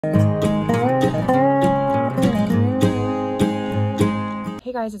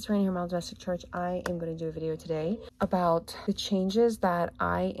Hey guys, it's Rainy here, Mile Domestic Church. I am going to do a video today about the changes that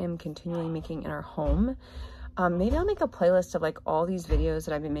I am continually making in our home. Maybe I'll make a playlist of like all these videos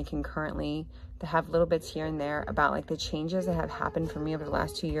that I've been making currently that have little bits here and there about like the changes that have happened for me over the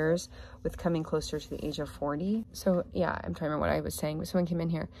last 2 years with coming closer to the age of 40. So yeah, I'm trying to remember what I was saying, but someone came in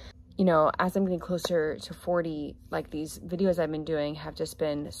here. You know, as I'm getting closer to 40, like these videos I've been doing have just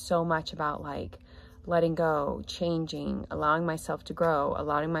been so much about like letting go, changing, allowing myself to grow,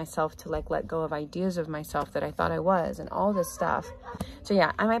 allowing myself to like let go of ideas of myself that I thought I was, and all this stuff. So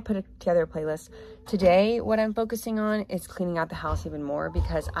yeah, I might put together a playlist. Today, what I'm focusing on is cleaning out the house even more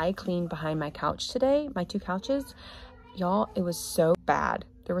because I cleaned behind my couch today, my 2 couches. Y'all, it was so bad.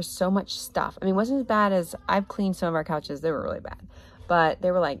 There was so much stuff. I mean, it wasn't as bad as I've cleaned some of our couches. They were really bad, but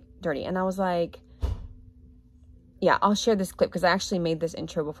they were like dirty. And I was like, yeah, I'll share this clip because I actually made this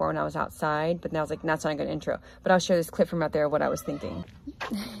intro before when I was outside, but then I was like, that's not a good intro. But I'll share this clip from out there of what I was thinking.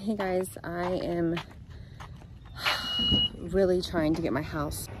 Hey guys, I am really trying to get my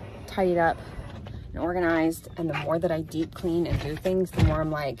house tidied up and organized. And the more that I deep clean and do things, the more I'm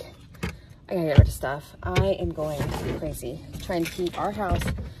like, I gotta get rid of stuff. I am going crazy trying to keep our house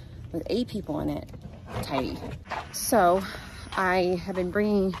with 8 people in it tidy. So I have been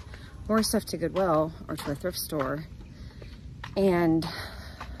bringing more stuff to Goodwill or to a thrift store, and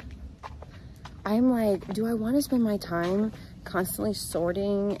I'm like, do I want to spend my time constantly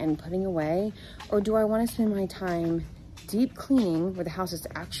sorting and putting away, or do I want to spend my time deep cleaning where the house is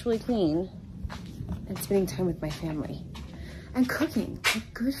actually clean and spending time with my family and cooking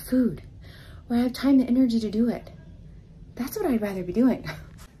like good food where I have time and energy to do it? That's what I'd rather be doing.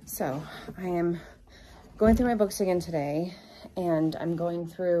 So I am going through my books again today, and I'm going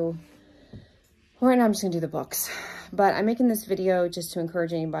through, right now I'm just gonna do the books, but I'm making this video just to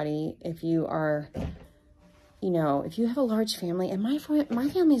encourage anybody, if you are, you know, if you have a large family, and my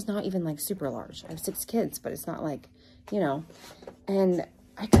family is not even like super large. I have 6 kids, but it's not like, you know, and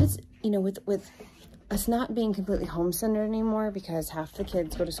I could, you know, with us not being completely home-centered anymore because half the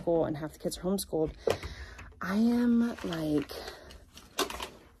kids go to school and half the kids are homeschooled, I am like,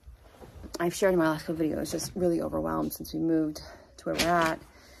 I've shared in my last couple videos, just really overwhelmed since we moved to where we're at,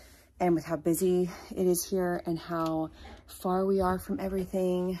 and with how busy it is here and how far we are from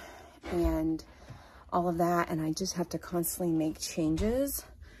everything and all of that. And I just have to constantly make changes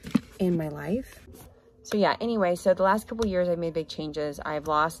in my life. So yeah, anyway, so the last couple years I've made big changes. I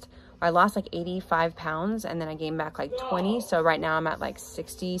lost like 85 pounds, and then I gained back like 20. So right now I'm at like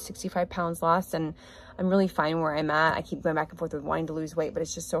 65 pounds lost, and I'm really fine where I'm at. I keep going back and forth with wanting to lose weight, but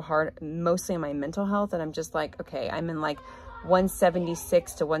it's just so hard, mostly on my mental health. And I'm just like, okay, I'm in like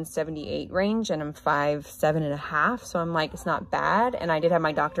 176 to 178 range, and I'm 5'7.5". So I'm like, it's not bad. And I did have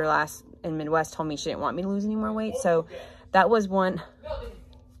my doctor in Midwest told me she didn't want me to lose any more weight. So that was one.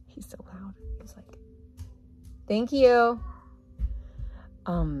 He's so loud. He's like, thank you.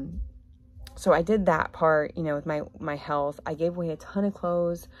 So I did that part, you know, with my health. I gave away a ton of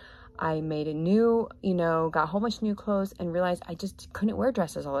clothes. I made a new, you know, got a whole bunch of new clothes, and realized I just couldn't wear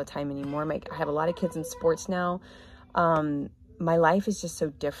dresses all the time anymore. I have a lot of kids in sports now. My life is just so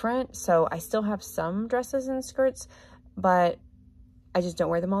different. So I still have some dresses and skirts, but I just don't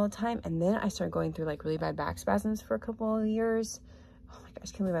wear them all the time. And then I started going through like really bad back spasms for a couple of years. Oh my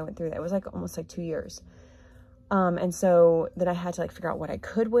gosh, I can't believe I went through that. It was like almost like 2 years. And so then I had to like figure out what I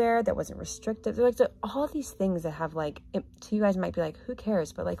could wear that wasn't restrictive. There was like all these things that have like, to you guys might be like, who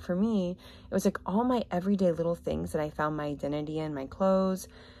cares? But like for me, it was like all my everyday little things that I found my identity in: my clothes,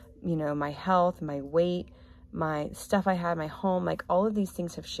 you know, my health, my weight, my stuff I had, my home. Like all of these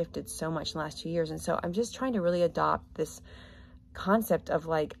things have shifted so much in the last 2 years. And so I'm just trying to really adopt this concept of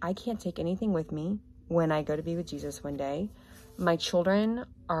like, I can't take anything with me when I go to be with Jesus one day. My children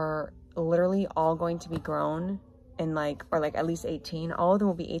are literally all going to be grown in like, or like at least 18. All of them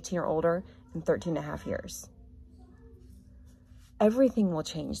will be 18 or older in 13.5 years. Everything will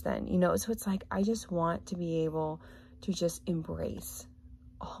change then, you know? So it's like, I just want to be able to just embrace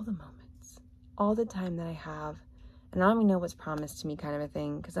all the moments, all the time that I have, and I don't even know what's promised to me, kind of a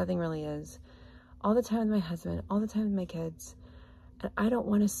thing, because nothing really is. All the time with my husband, all the time with my kids. And I don't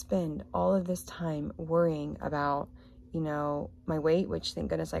want to spend all of this time worrying about, you know, my weight, which thank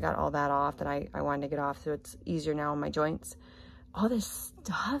goodness I got all that off that I wanted to get off, so it's easier now on my joints. All this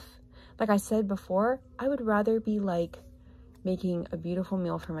stuff, like I said before, I would rather be like making a beautiful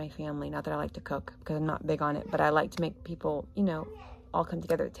meal for my family. Not that I like to cook because I'm not big on it, but I like to make people, you know, all come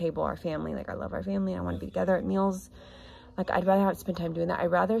together at the table, our family. Like I love our family. I want to be together at meals. Like I'd rather have to spend time doing that.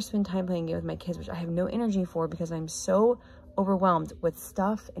 I'd rather spend time playing game with my kids, which I have no energy for because I'm so overwhelmed with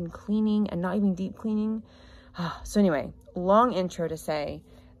stuff and cleaning and not even deep cleaning. So anyway, long intro to say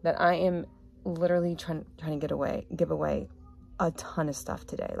that I am literally trying to give away a ton of stuff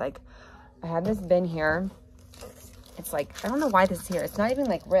today. Like, I have this bin here. It's like, I don't know why this is here. It's not even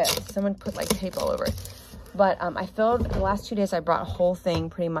like ripped. Someone put like tape all over it. But I filled, the last 2 days I brought a whole thing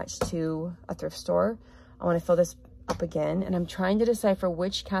pretty much to a thrift store. I want to fill this up again, and I'm trying to decipher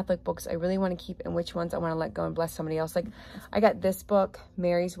which Catholic books I really want to keep and which ones I want to let go and bless somebody else. Like, I got this book,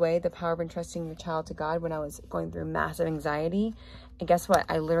 Mary's Way, The Power of Entrusting Your Child to God, when I was going through massive anxiety. And guess what?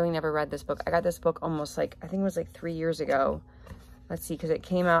 I literally never read this book. I got this book almost like, I think it was like 3 years ago. Let's see, because it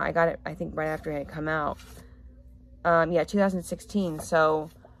came out, I got it, I think right after it had come out. Yeah, 2016. So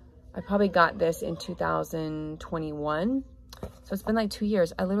I probably got this in 2021. So it's been like 2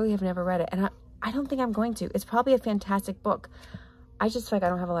 years. I literally have never read it. And I don't think I'm going to. It's probably a fantastic book. I just feel like I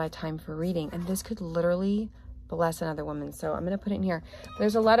don't have a lot of time for reading. And this could literally bless another woman. So I'm going to put it in here.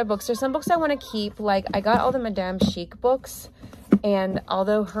 There's a lot of books. There's some books I want to keep. Like, I got all the Madame Chic books. And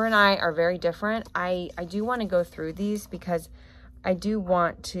although her and I are very different, I do want to go through these because I do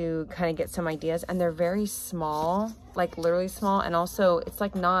want to kind of get some ideas. And they're very small, like literally small. And also, it's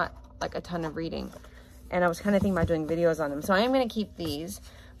like not like a ton of reading. And I was kind of thinking about doing videos on them. So I am going to keep these.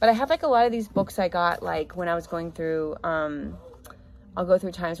 But I have like a lot of these books I got like when I was going through, I'll go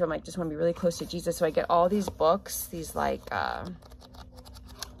through times where I'm like, just want to be really close to Jesus. So I get all these books, these like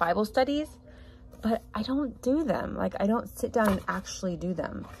Bible studies, but I don't do them. Like, I don't sit down and actually do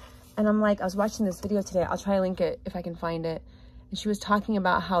them. And I'm like, I was watching this video today. I'll try to link it if I can find it. And she was talking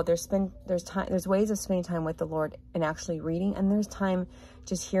about how there's ways of spending time with the Lord and actually reading. And there's time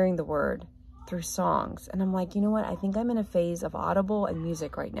just hearing the word through songs. And I'm like, you know what? I think I'm in a phase of Audible and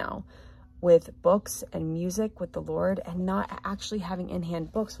music right now, with books and music with the Lord, and not actually having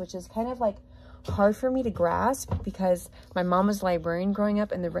in-hand books, which is kind of like hard for me to grasp because my mom was a librarian growing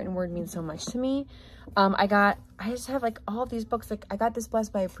up and the written word means so much to me. I just have like all these books. Like, I got this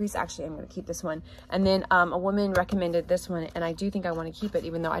blessed by a priest. Actually, I'm going to keep this one. And then a woman recommended this one, and I do think I want to keep it,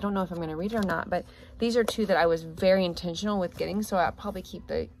 even though I don't know if I'm going to read it or not. But these are two that I was very intentional with getting, so I'll probably keep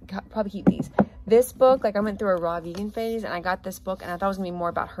these. This book, like, I went through a raw vegan phase, and I got this book, and I thought it was going to be more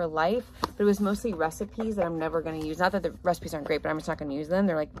about her life, but it was mostly recipes that I'm never going to use. Not that the recipes aren't great, but I'm just not going to use them.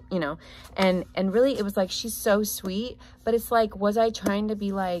 They're like, you know, and really it was like, she's so sweet, but it's like, was I trying to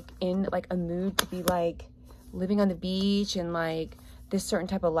be like in like a mood to be like living on the beach and like this certain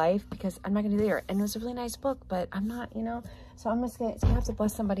type of life? Because I'm not going to do that. And it was a really nice book, but I'm not, you know, so I'm just going to have to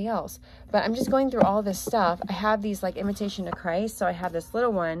bless somebody else. But I'm just going through all this stuff. I have these like Invitation to Christ. So I have this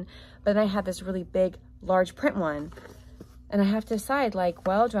little one, but then I have this really big, large print one. And I have to decide, like,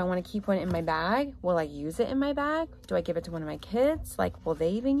 well, do I want to keep one in my bag? Will I use it in my bag? Do I give it to one of my kids? Like, will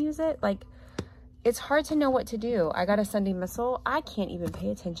they even use it? Like, it's hard to know what to do. I got a Sunday Missal. I can't even pay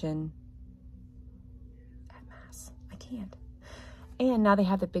attention at Mass. I can't. And now they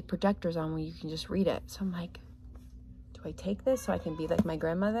have the big projectors on where you can just read it. So I'm like, do I take this so I can be like my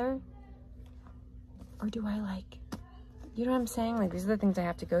grandmother? Or do I like, you know what I'm saying? Like, these are the things I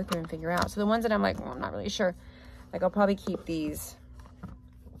have to go through and figure out. So the ones that I'm like, well, I'm not really sure. Like, I'll probably keep these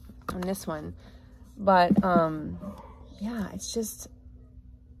on this one. But, yeah, it's just,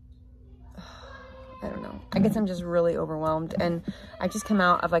 I don't know. I guess I'm just really overwhelmed. And I just come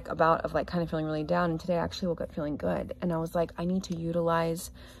out of like a bout of like kind of feeling really down. And today I actually woke up feeling good. And I was like, I need to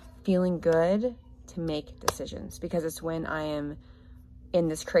utilize feeling good to make decisions, because it's when I am in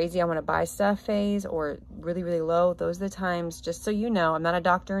this crazy I want to buy stuff phase or really, really low. Those are the times, just so you know, I'm not a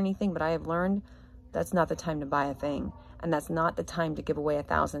doctor or anything, but I have learned that's not the time to buy a thing. And that's not the time to give away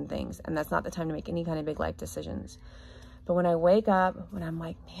 1,000 things. And that's not the time to make any kind of big life decisions. But when I wake up, when I'm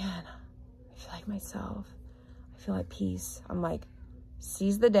like, man, I feel like myself, I feel at peace, I'm like,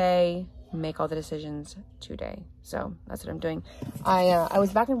 seize the day, make all the decisions today. So that's what I'm doing. I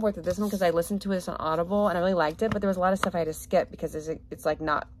was back and forth with this one because I listened to this on Audible and I really liked it, but there was a lot of stuff I had to skip because it's like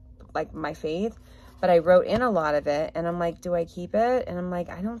not like my faith. But I wrote in a lot of it, and I'm like, do I keep it? And I'm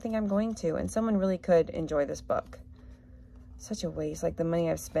like, I don't think I'm going to. And someone really could enjoy this book. Such a waste, like the money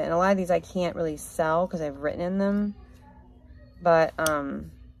I've spent. And a lot of these I can't really sell because I've written in them. But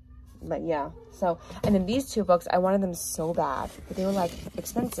yeah. So, and then these two books, I wanted them so bad, but they were like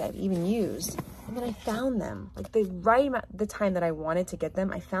expensive, even used. And then I found them, like right at the time that I wanted to get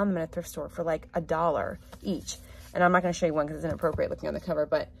them, I found them at a thrift store for like $1 each. And I'm not going to show you one because it's inappropriate looking on the cover,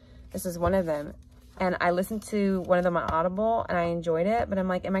 but this is one of them. And I listened to one of them on Audible and I enjoyed it, but I'm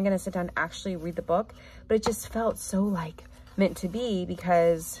like, am I going to sit down and actually read the book? But it just felt so like meant to be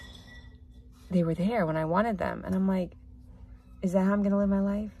because they were there when I wanted them. And I'm like, Is that how I'm gonna live my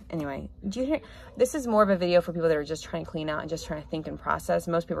life? Anyway, do you hear? This is more of a video for people that are just trying to clean out and just trying to think and process.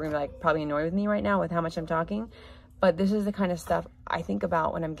 Most people are gonna be like probably annoyed with me right now with how much I'm talking, but this is the kind of stuff I think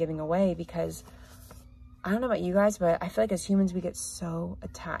about when I'm giving away, because I don't know about you guys, but I feel like as humans we get so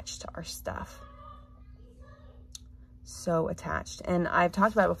attached to our stuff. So attached. And I've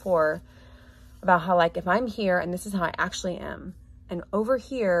talked about it before about how, like, if I'm here and this is how I actually am, and over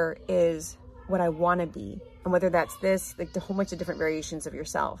here is what I want to be, and whether that's this, like, the whole bunch of different variations of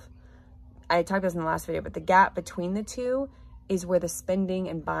yourself. I talked about this in the last video, but the gap between the two is where the spending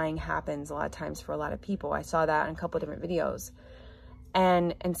and buying happens a lot of times for a lot of people. I saw that in a couple of different videos.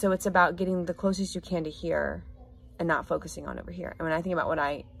 And so it's about getting the closest you can to here and not focusing on over here. And when I think about what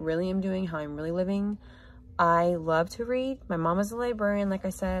I really am doing, how I'm really living, I love to read. My mom is a librarian, like I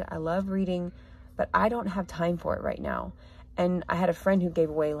said. I love reading, but I don't have time for it right now. And I had a friend who gave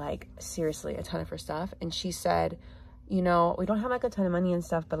away, like, seriously a ton of her stuff. And she said, you know, we don't have like a ton of money and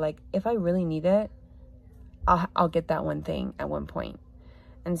stuff, but like, if I really need it, I'll get that one thing at one point.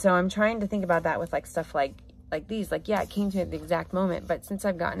 And so I'm trying to think about that with like stuff like these. Like, yeah, it came to me at the exact moment, but since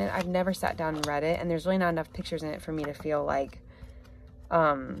I've gotten it, I've never sat down and read it. And there's really not enough pictures in it for me to feel like,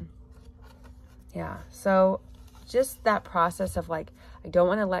 yeah. So just that process of like, I don't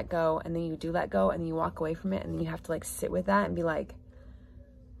want to let go, and then you do let go, and then you walk away from it, and then you have to like sit with that and be like,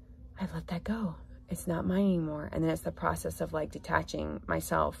 I've let that go. It's not mine anymore. And then it's the process of like detaching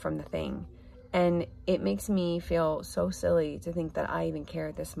myself from the thing. And it makes me feel so silly to think that I even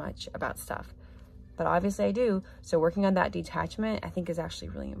care this much about stuff. But obviously I do. So working on that detachment, I think, is actually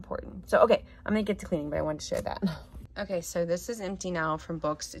really important. So, okay, I'm gonna get to cleaning, but I wanted to share that. Okay, so this is empty now from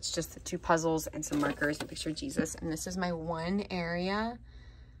books. It's just the 2 puzzles and some markers and a picture of Jesus. And this is my one area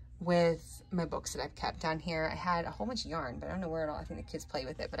with my books that I've kept down here. I had a whole bunch of yarn, but I don't know where it all, I think the kids play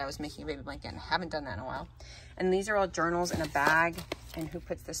with it, but I was making a baby blanket and I haven't done that in a while. And these are all journals in a bag. And who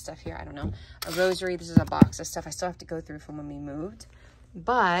puts this stuff here? I don't know. A rosary. This is a box of stuff I still have to go through from when we moved,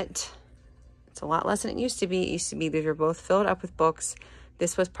 but it's a lot less than it used to be. It used to be, these were both filled up with books.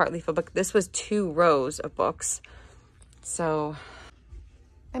 This was partly filled, but this was 2 rows of books. So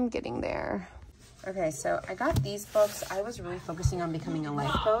I'm getting there. Okay, so I got these books. I was really focusing on becoming a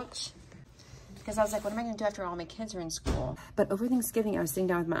life coach because I was like, what am I going to do after all my kids are in school? But over Thanksgiving, I was sitting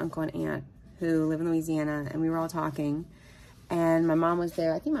down with my uncle and aunt who live in Louisiana, and we were all talking, and my mom was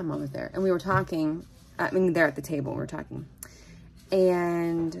there. I think my mom was there, and we were talking. I mean, they're at the table, we were talking,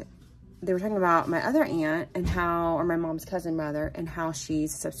 and they were talking about my other aunt and how, or my mom's cousin rather, and how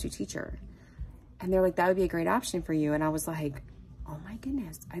she's a substitute teacher. And they're like, that would be a great option for you. And I was like, oh my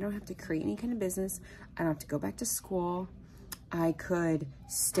goodness, I don't have to create any kind of business. I don't have to go back to school. I could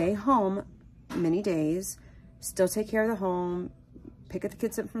stay home many days, still take care of the home, pick up the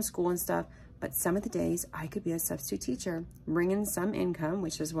kids up from school and stuff. But some of the days I could be a substitute teacher, bring in some income,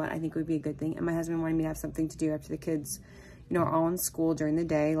 which is what I think would be a good thing. And my husband wanted me to have something to do after the kids, you know, are all in school during the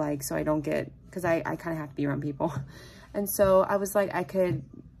day, like, so I don't get, because I kind of have to be around people. And so I was like, I could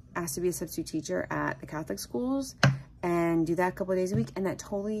ask to be a substitute teacher at the Catholic schools and do that a couple of days a week. And that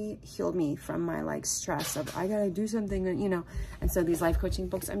totally healed me from my like stress of, I gotta do something, you know. And so these life coaching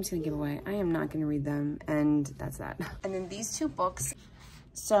books, I'm just gonna give away. I am not gonna read them, and that's that. And then these 2 books.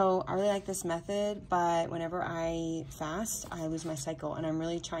 So I really like this method, but whenever I fast, I lose my cycle, and I'm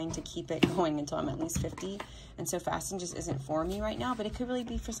really trying to keep it going until I'm at least 50. And so fasting just isn't for me right now, but it could really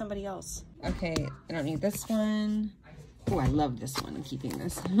be for somebody else. Okay, I don't need this one. Oh, I love this one. I'm keeping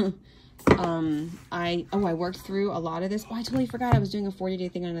this. I worked through a lot of this. Oh, I totally forgot I was doing a 40-day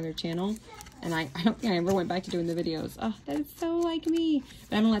thing on another channel, and I don't think I ever went back to doing the videos. Oh, that is so like me.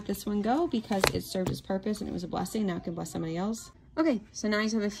 But I'm gonna let this one go because it served its purpose and it was a blessing. Now it can bless somebody else. Okay, so now I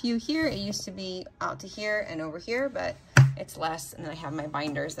just have a few here. It used to be out to here and over here, but it's less, and then I have my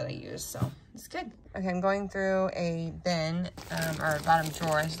binders that I use, so it's good. Okay, I'm going through a bin, or bottom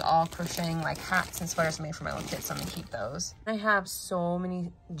drawer. This is all crocheting, like hats and sweaters made for my little kids, so I'm gonna keep those. I have so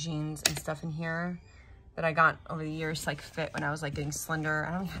many jeans and stuff in here that I got over the years to like fit when I was like getting slender.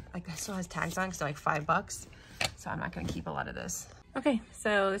 I don't have, like, it still has tags on because they're like $5, so I'm not gonna keep a lot of this. Okay,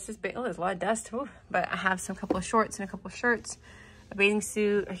 so this is big. Oh, there's a lot of dust. Ooh, but I have some couple of shorts and a couple of shirts, a bathing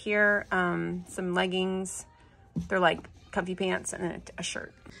suit here, some leggings. They're like comfy pants, and then a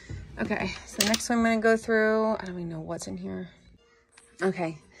shirt. Okay, so the next one I'm gonna go through, I don't even know what's in here.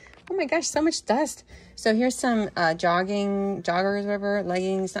 Okay, oh my gosh, so much dust. So here's some joggers, whatever,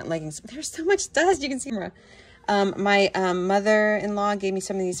 leggings, not leggings. There's so much dust, you can see. My mother-in-law gave me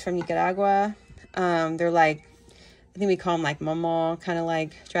some of these from Nicaragua. They're like, I think we call them like momo, kind of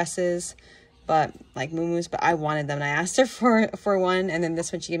like dresses, but like muumuus, but I wanted them, and I asked her for one, and then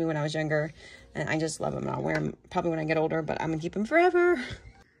this one she gave me when I was younger. And I just love them. I'll wear them probably when I get older, but I'm gonna keep them forever.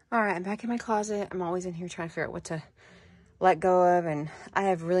 All right, I'm back in my closet. I'm always in here trying to figure out what to let go of. And I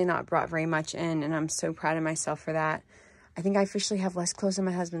have really not brought very much in, and I'm so proud of myself for that. I think I officially have less clothes than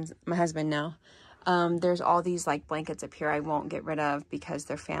my husband now. There's all these like blankets up here I won't get rid of because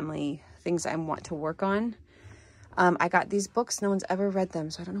they're family things I want to work on. I got these books. No one's ever read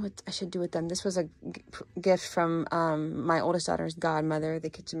them, so I don't know what I should do with them. This was a gift from my oldest daughter's godmother, the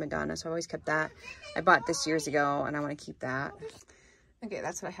Kitchen Madonna, so I always kept that. I bought this years ago, and I want to keep that. Okay,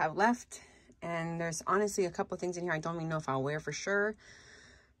 that's what I have left. And there's honestly a couple of things in here I don't even know if I'll wear for sure,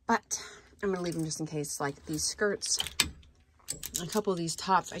 but I'm going to leave them just in case, like these skirts, a couple of these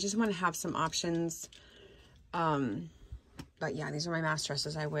tops. I just want to have some options. But yeah, these are my mass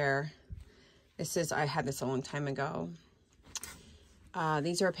dresses I wear. I had this a long time ago.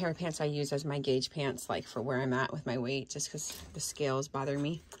 These are a pair of pants I use as my gauge pants, like for where I'm at with my weight, just because the scales bother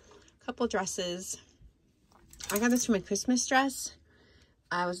me. A couple dresses. I got this from a Christmas dress.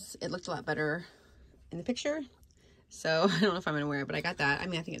 It looked a lot better in the picture. So I don't know if I'm gonna wear it, but I got that. I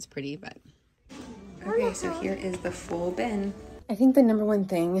mean, I think it's pretty, but. Okay, so here is the full bin. I think the number one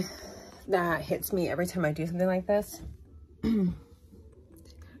thing that hits me every time I do something like this, the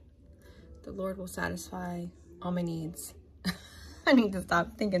Lord will satisfy all my needs. I need to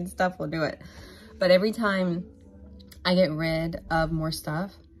stop thinking stuff will do it. But every time I get rid of more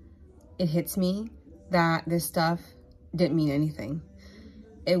stuff, it hits me that this stuff didn't mean anything.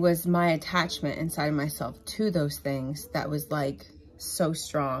 It was my attachment inside of myself to those things that was like so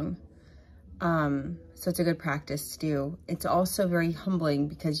strong. So it's a good practice to do. It's also very humbling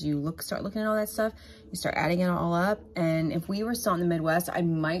because you start looking at all that stuff, you start adding it all up. And if we were still in the Midwest, I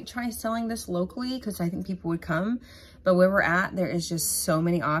might try selling this locally because I think people would come. But where we're at, there is just so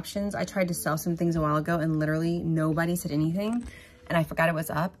many options. I tried to sell some things a while ago and literally nobody said anything. And I forgot it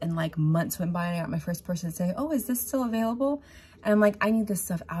was up, and like months went by and I got my first person to say, oh, is this still available? And I'm like, I need this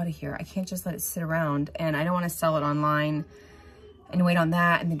stuff out of here. I can't just let it sit around, and I don't want to sell it online and wait on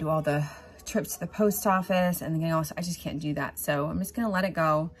that and then do all the trips to the post office and then I just can't do that. So I'm just going to let it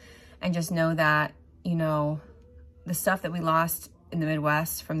go and just know that, you know, the stuff that we lost in the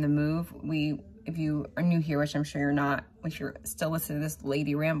Midwest from the move, if you are new here, which I'm sure you're not, if you're still listening to this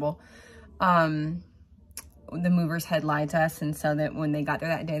lady ramble, the movers had lied to us, and so that when they got there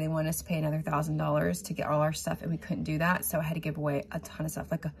that day, they wanted us to pay another $1,000 to get all our stuff, and we couldn't do that. So I had to give away a ton of stuff,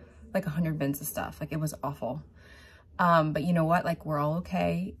 like 100 bins of stuff. Like, it was awful. But you know what? Like, we're all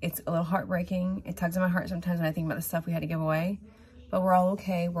okay. It's a little heartbreaking. It tugs at my heart sometimes when I think about the stuff we had to give away, but we're all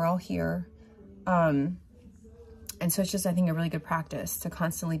okay. We're all here. And so it's just, I think, a really good practice to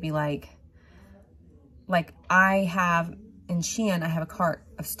constantly be like I have in Shein, I have a cart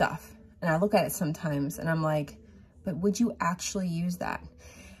of stuff. And I look at it sometimes and I'm like, but would you actually use that?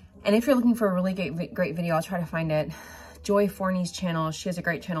 And if you're looking for a really great video, I'll try to find it. Joy Forney's channel, she has a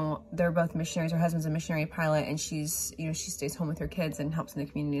great channel. They're both missionaries. Her husband's a missionary pilot, and she's, you know, she stays home with her kids and helps in the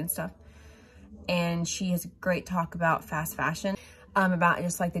community and stuff. And she has a great talk about fast fashion, about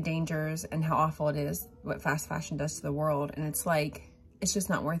just like the dangers and how awful it is, what fast fashion does to the world. And it's like, it's just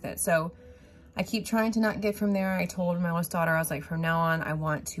not worth it. So I keep trying to not get from there. I told my oldest daughter, I was like, from now on, I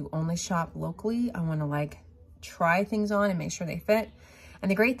want to only shop locally. I want to like try things on and make sure they fit. And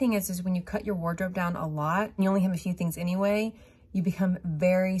the great thing is when you cut your wardrobe down a lot, and you only have a few things anyway, you become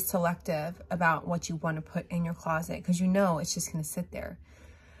very selective about what you want to put in your closet because you know it's just going to sit there.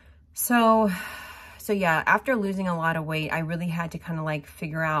 So yeah, after losing a lot of weight, I really had to kind of like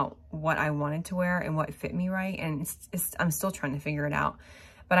figure out what I wanted to wear and what fit me right. And I'm still trying to figure it out.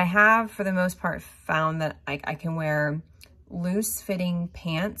 But I have, for the most part, found that I can wear loose fitting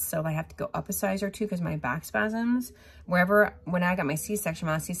pants. So if I have to go up a size or two because my back spasms, when I got my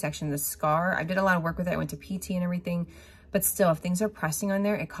C-section, the scar, I did a lot of work with it. I went to PT and everything, but still, if things are pressing on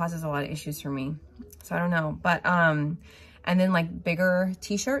there, it causes a lot of issues for me. So I don't know. But, and then like bigger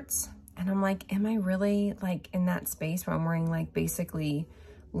t-shirts. And I'm like, am I really like in that space where I'm wearing like basically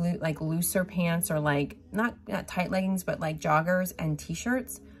like looser pants or like not tight leggings, but like joggers and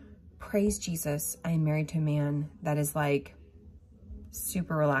t-shirts? Praise Jesus, I am married to a man that is like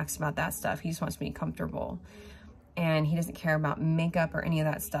super relaxed about that stuff. He just wants me comfortable, and he doesn't care about makeup or any of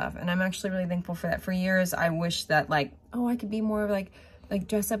that stuff. And I'm actually really thankful for that. For years, I wish that like, oh, I could be more of like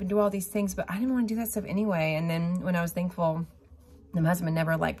dress up and do all these things, but I didn't want to do that stuff anyway. And then when I was thankful, my husband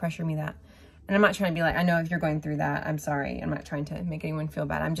never like pressured me that. And I'm not trying to be like, I know if you're going through that, I'm sorry. I'm not trying to make anyone feel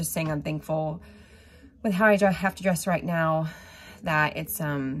bad. I'm just saying I'm thankful with how I have to dress right now that it's, I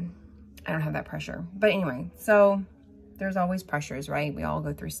don't have that pressure. But anyway, so there's always pressures, right? We all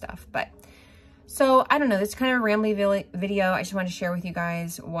go through stuff. But So I don't know, this is kind of a rambly video. I just want to share with you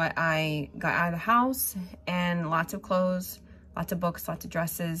guys what I got out of the house, and lots of clothes, lots of books, lots of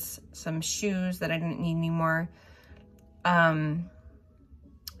dresses, some shoes that I didn't need anymore. And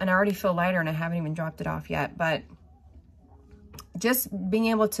I already feel lighter and I haven't even dropped it off yet, but just being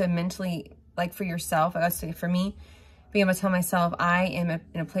able to mentally, like for yourself, I guess for me, being able to tell myself I am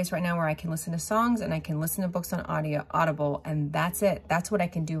in a place right now where I can listen to songs and I can listen to books on Audible, and that's it. That's what I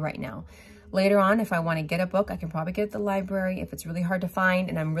can do right now. Later on, if I want to get a book, I can probably get it at the library. If it's really hard to find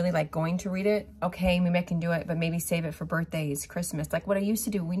and I'm really like going to read it, okay, maybe I can do it, but maybe save it for birthdays, Christmas, like what I used to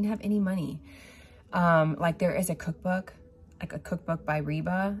do. We didn't have any money. Like there is a cookbook, like a cookbook by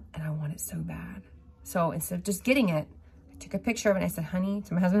Reba, and I want it so bad. So instead of just getting it, I took a picture of it and I said, honey,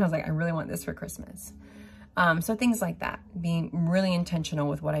 to my husband, I was like, I really want this for Christmas. So things like that, being really intentional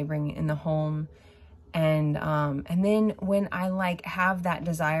with what I bring in the home. And then when I like have that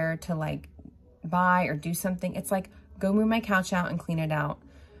desire to like buy or do something, it's like, go move my couch out and clean it out.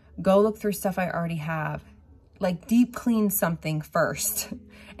 Go look through stuff I already have, like deep clean something first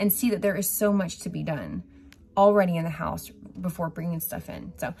and see that there is so much to be done already in the house before bringing stuff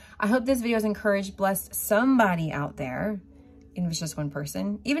in. So I hope this video has encouraged, blessed somebody out there. Even if it's just one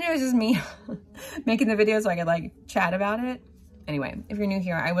person, even if it was just me making the video so I could like chat about it. Anyway, if you're new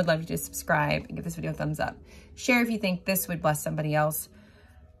here, I would love you to subscribe and give this video a thumbs up. Share if you think this would bless somebody else.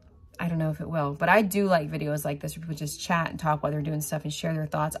 I don't know if it will, but I do like videos like this where people just chat and talk while they're doing stuff and share their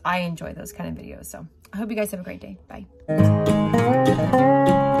thoughts. I enjoy those kind of videos. So I hope you guys have a great day. Bye.